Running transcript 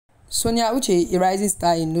Sonia Uche, a rising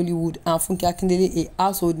star in Nollywood, and Funke Akindele, a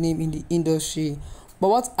household name in the industry. But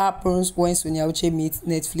what happens when Sonia Uche meets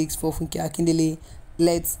Netflix for Funke Akindele?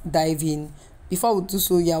 Let's dive in. Before we do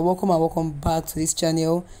so, you are welcome and welcome back to this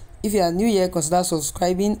channel. If you are new here, consider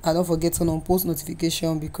subscribing and don't forget to turn on post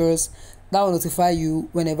notification because that will notify you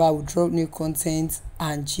whenever I will drop new content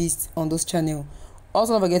and gist on this channel.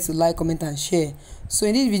 Also, don't forget to like, comment and share. So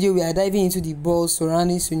in this video, we are diving into the buzz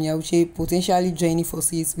surrounding Sonia Uche potentially joining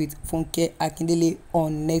forces with Funke Akindele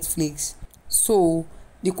on Netflix. So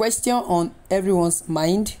the question on everyone's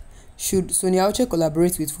mind: should Sonia Uche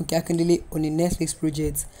collaborate with Funke Akindele on a Netflix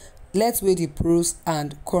project? Let's weigh the pros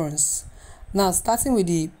and cons. Now, starting with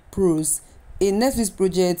the pros, a Netflix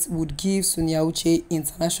project would give Sonia Uche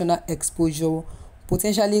international exposure,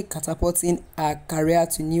 potentially catapulting her career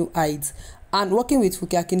to new heights. And working with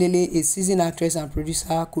Funke Akindele, a seasoned actress and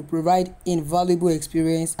producer, could provide invaluable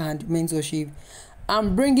experience and mentorship.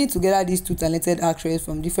 And bringing together these two talented actresses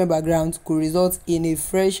from different backgrounds could result in a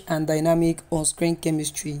fresh and dynamic on-screen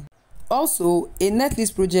chemistry. Also, a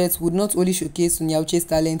Netflix project would not only showcase Sonia Uche's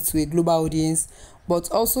talent to a global audience,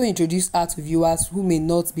 but also introduce her to viewers who may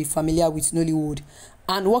not be familiar with Nollywood.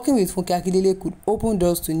 And working with Funke Akindele could open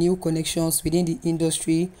doors to new connections within the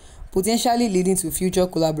industry, potentially leading to future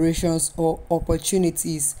collaborations or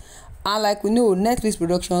opportunities. And like we know, Netflix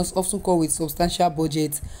productions often come with substantial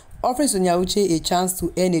budgets, offering Sonia Uche a chance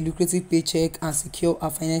to earn a lucrative paycheck and secure a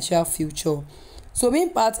financial future. So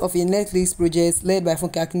being part of a Netflix project led by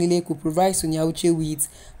Funke Akindele could provide Sonia Uche with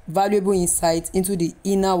valuable insight into the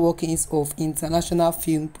inner workings of international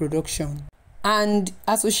film production. And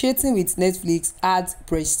associating with Netflix adds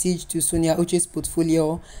prestige to Sonia Uche's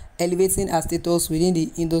portfolio, elevating her status within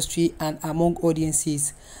the industry and among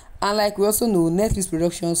audiences. And like we also know, Netflix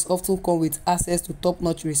productions often come with access to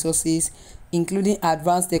top-notch resources, including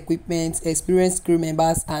advanced equipment, experienced crew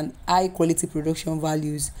members, and high-quality production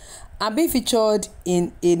values. And being featured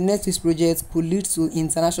in a Netflix project could lead to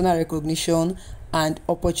international recognition and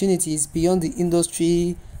opportunities beyond the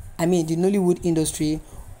industry, the Nollywood industry,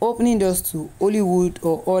 opening doors to Hollywood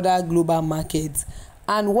or other global markets.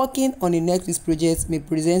 And working on a Netflix project may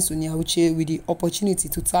present Sonia Uche with the opportunity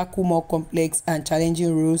to tackle more complex and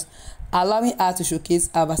challenging roles, allowing her to showcase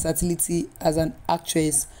her versatility as an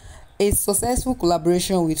actress. A successful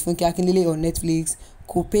collaboration with Funke Akindele on Netflix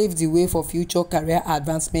could pave the way for future career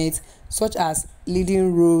advancement, such as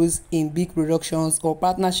leading roles in big productions or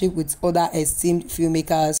partnership with other esteemed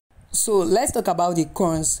filmmakers. So let's talk about the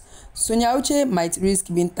cons. Sonia Uche might risk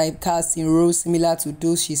being typecast in roles similar to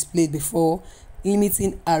those she's played before,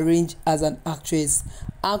 limiting her range as an actress.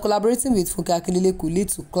 And collaborating with Funke Akindele could lead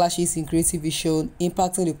to clashes in creative vision,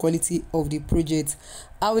 impacting the quality of the project.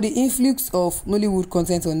 And with the influx of Nollywood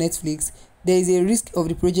content on Netflix, there is a risk of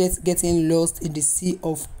the project getting lost in the sea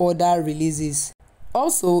of other releases.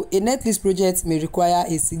 Also, a Netflix project may require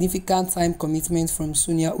a significant time commitment from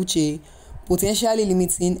Sonia Uche, potentially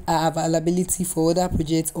limiting her availability for other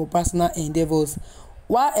projects or personal endeavors.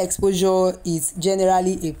 While exposure is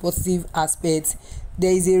generally a positive aspect,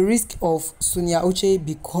 there is a risk of Sonia Uche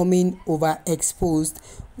becoming overexposed,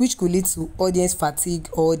 which could lead to audience fatigue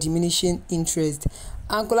or diminishing interest.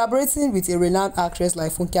 And collaborating with a renowned actress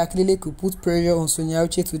like Funke Akindele could put pressure on Sonia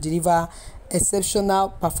Uche to deliver exceptional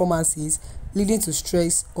performances, leading to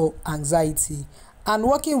stress or anxiety. And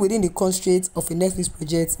working within the constraints of a Netflix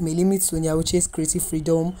project may limit Sonia Uche's creative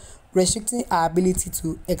freedom, restricting her ability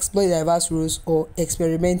to exploit diverse roles or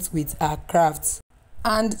experiment with her crafts.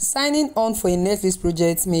 And signing on for a Netflix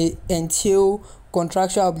project may entail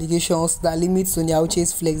contractual obligations that limit Sonia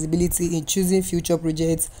Uche's flexibility in choosing future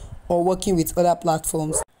projects or working with other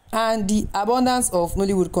platforms. And the abundance of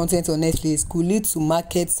Nollywood content on Netflix could lead to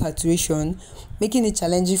market saturation, making it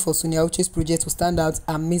challenging for Sonia Uche's project to stand out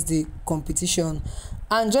amidst the competition.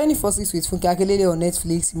 And joining forces with Funke Akindele on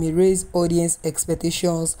Netflix may raise audience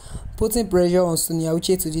expectations, putting pressure on Sonia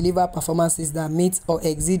Uche to deliver performances that meet or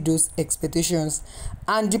exceed those expectations.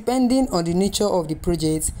 And depending on the nature of the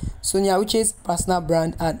project, Sonia Uche's personal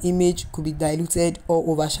brand and image could be diluted or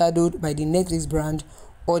overshadowed by the Netflix brand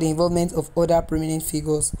or the involvement of other prominent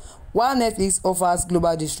figures. While Netflix offers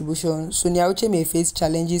global distribution, Sonia Uche may face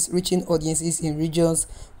challenges reaching audiences in regions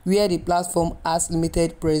where the platform has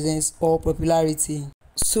limited presence or popularity.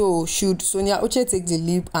 So, should Sonia Uche take the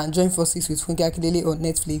leap and join forces with Funke Akindele on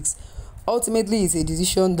Netflix? Ultimately, it's a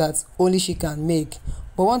decision that only she can make.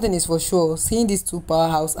 But one thing is for sure, seeing these two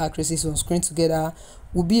powerhouse actresses on screen together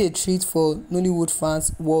will be a treat for Nollywood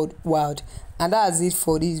fans worldwide. And that's it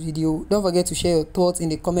for this video. Don't forget to share your thoughts in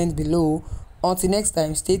the comments below. Until next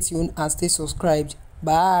time, stay tuned and stay subscribed.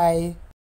 Bye.